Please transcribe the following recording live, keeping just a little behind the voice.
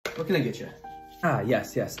What can I get you?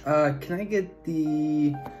 Yes. Can I get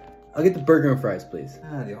I'll get the burger and fries, please.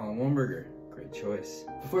 The all-in-one burger. Great choice.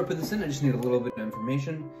 Before I put this in, I just need a little bit of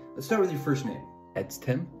information. Let's start with your first name. It's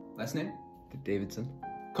Tim. Last name? Davidson.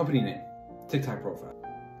 Company name. TikTok profile.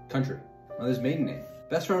 Country. Mother's maiden name.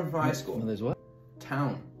 Best friend from high school. Mother's what?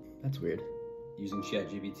 Town. That's weird. Using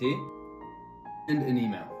ChatGPT. And an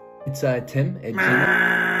email. It's Tim at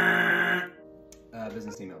Gmail.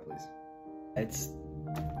 Business email, please. It's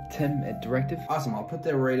Tim at Directive. Awesome, I'll put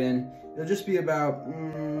that right in. It'll just be about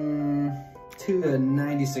 2 to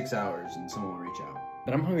 96 hours and someone will reach out.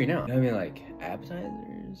 But I'm hungry now. You know what I mean, like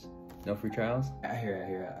appetizers? No free trials? I hear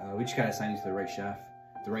it. We just gotta assign you to the right chef,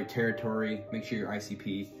 the right territory, make sure you're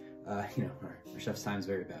ICP. You know, our chef's time is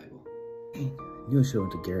very valuable. You should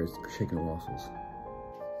went to Garrett's Chicken and Waffles.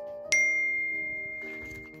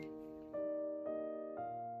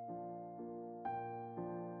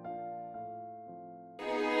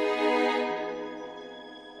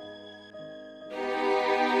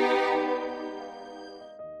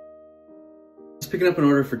 Picking up an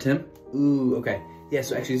order for Tim. Ooh, okay. Yeah,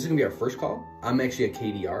 so actually this is gonna be our first call. I'm actually a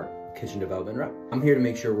KDR, Kitchen Development Rep. I'm here to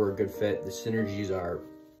make sure we're a good fit. The synergies are